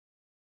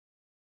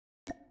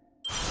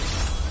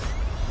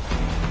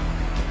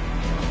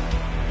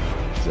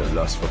The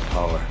lust for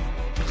power,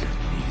 the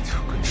need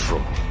for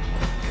control,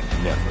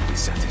 can never be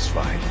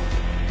satisfied.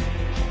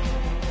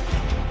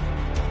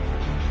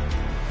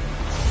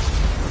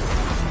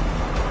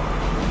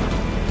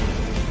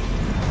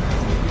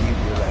 We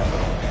will have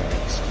our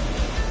parents.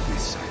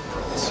 This I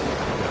promise you.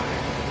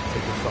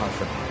 Take it far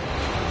from here.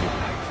 Your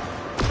life.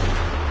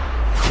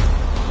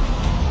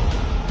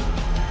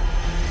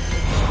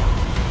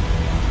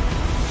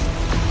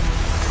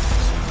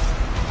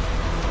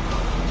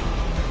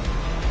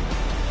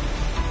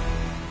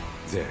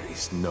 There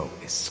is no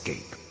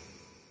escape.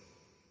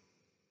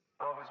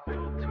 I was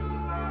built to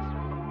last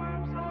when the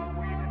webs are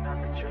weaving. I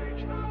could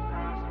change the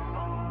past with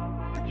all I'm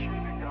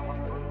achieving. Got my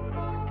foot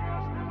on the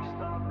gas, never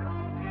stop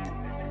competing.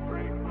 If you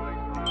break my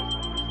glass,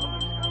 then this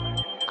life's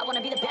gonna end. I wanna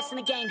be the best in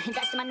the game,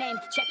 invest in my name.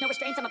 Check no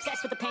restraints, I'm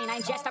obsessed with the pain.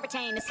 I ingest, I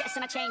retain, assess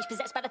and I change.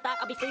 Possessed by the thought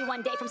I'll be free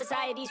one day from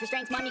society's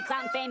restraints. Money,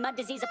 clout, and fame, mud,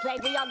 disease, a plague.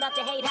 We all love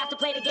to hate, have to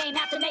play the game,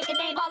 have to make a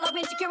name. All our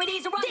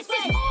insecurities are on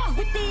display. This is war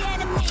with the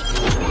enemy,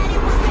 think that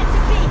it was meant to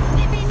be.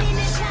 Living in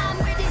a time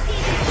where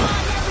disease is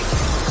on every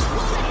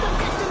won't let them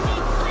best of me.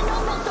 I know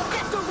most of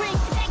festering.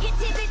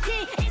 Negativity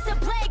is a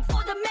plague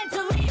for the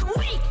mentally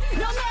weak.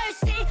 No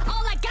mercy,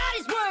 all I got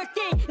is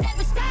working.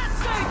 Never stop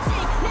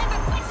searching, never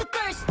quench the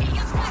thirsty.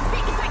 I'm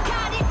toxic and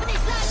psychotic, but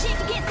this logic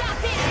you can't stop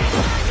this.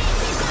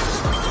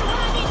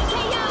 Chaotic,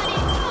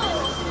 chaotic.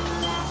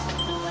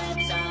 The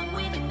webs I'm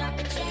weaving, I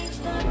can change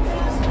the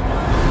past.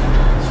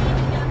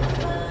 Achieving, got my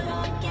foot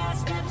on gas,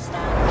 never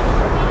stop.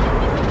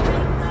 If you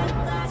break like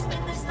glass,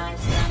 then this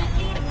life's gonna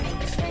eat 'em. Make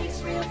mistakes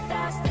real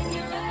fast, then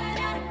you learn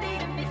how to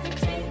beat 'em. If you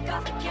take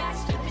off the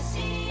cast, you can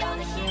see all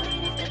the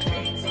healing. If the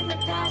pain's in the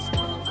past,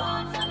 move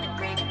on from the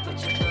grave and put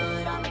your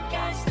foot on the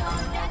gas. No,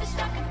 never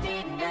stop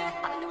competing, yeah.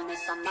 I've been doing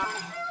this, I'm on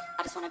it.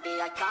 I just wanna be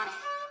iconic.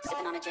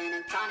 Sipping on a gin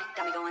and tonic,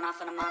 got me going off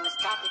when I'm on this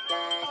topic,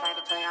 yeah. If I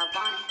ever play, I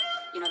want it.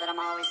 You know that I'm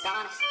always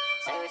honest.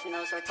 Stay away from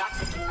those who are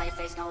toxic. You know your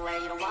face, no way,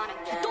 you don't want it,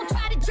 yeah. Don't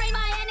try to drain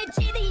my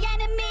energy, the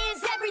enemy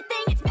is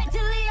everything. It's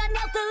mentally,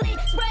 unhealthily,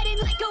 spreading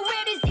like a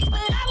rare disease.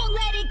 But I won't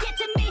let it get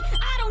to me,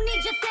 I don't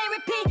need your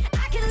therapy.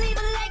 I can leave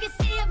a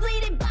legacy of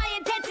leading by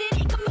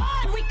intensity. Come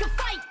on, we can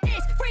fight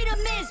this, freedom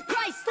is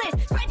priceless.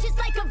 Spread just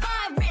like a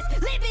virus,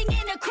 living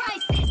in a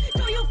crisis.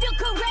 Do you feel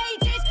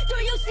courageous? Do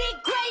you see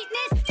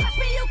greatness? Trust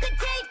me, you can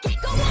take it,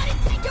 go on and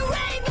take your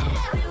aim.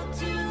 Built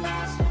to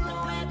last when the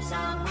webs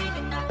I'm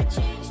weaving. I could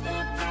change the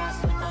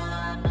past with all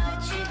I'm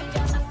achieving.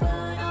 Got my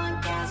foot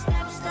on gas,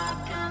 never stop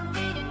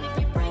competing. If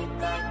you break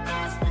like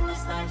glass, then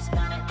this life's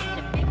gonna eat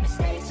 'em. Make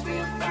mistakes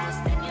real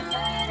fast, then you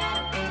learn how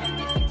to beat 'em.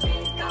 If you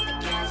take off the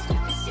gas, you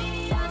can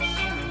see all the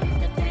healing. If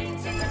the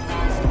pain's in the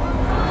past,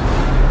 move on.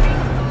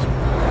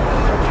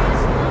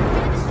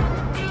 Never stop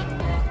competing,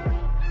 yeah.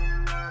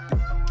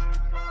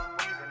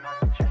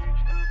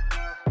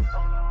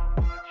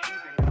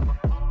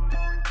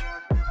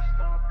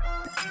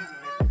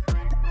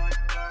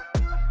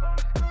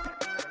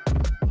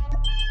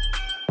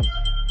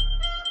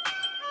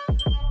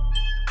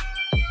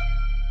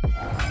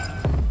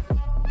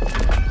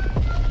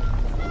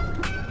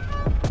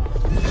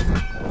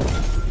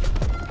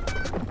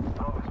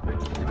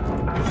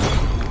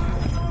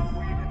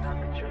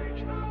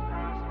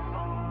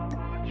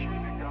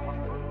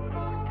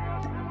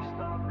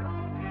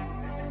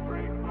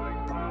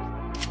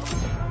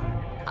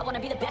 I wanna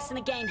be the best in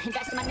the game,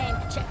 invest in my name.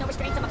 Check no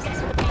restraints, I'm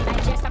obsessed with the pain. I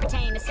ingest, I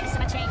retain, assess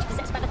and I change.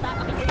 Possessed by the thought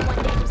I'll be free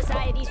one day from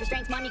society's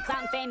restraints. Money,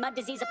 clout, and fame, mud,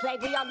 disease, a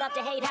plague. We all love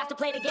to hate, have to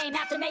play the game,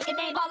 have to make a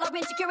name. All our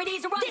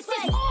insecurities are on display.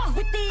 This is war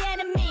with the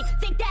enemy,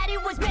 think that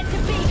it was meant to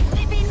be.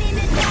 Living in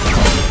a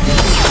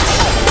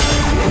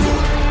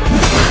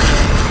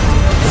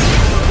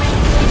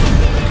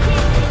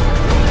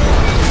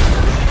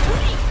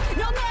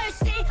no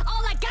mercy,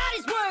 all I got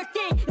is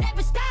working.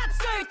 Never stop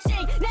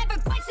searching, never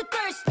quench the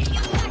thirsty.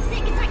 I'm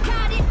toxic and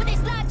psychotic, but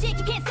this logic,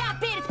 you can't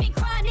stop it. It's been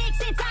chronic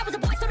since I was a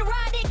boy, so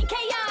neurotic and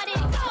chaotic.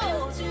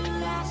 Built to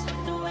last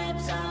with the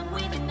webs I'm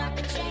weaving. I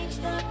could change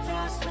the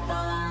past with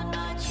all I'm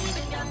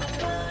achieving. Got my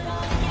foot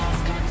on gas,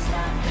 never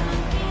stop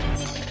competing.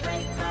 If you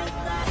break like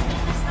glass,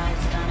 then this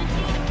life's gonna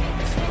eat 'em. Make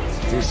mistakes.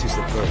 This is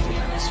the burden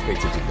I was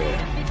fated to bear.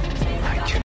 I can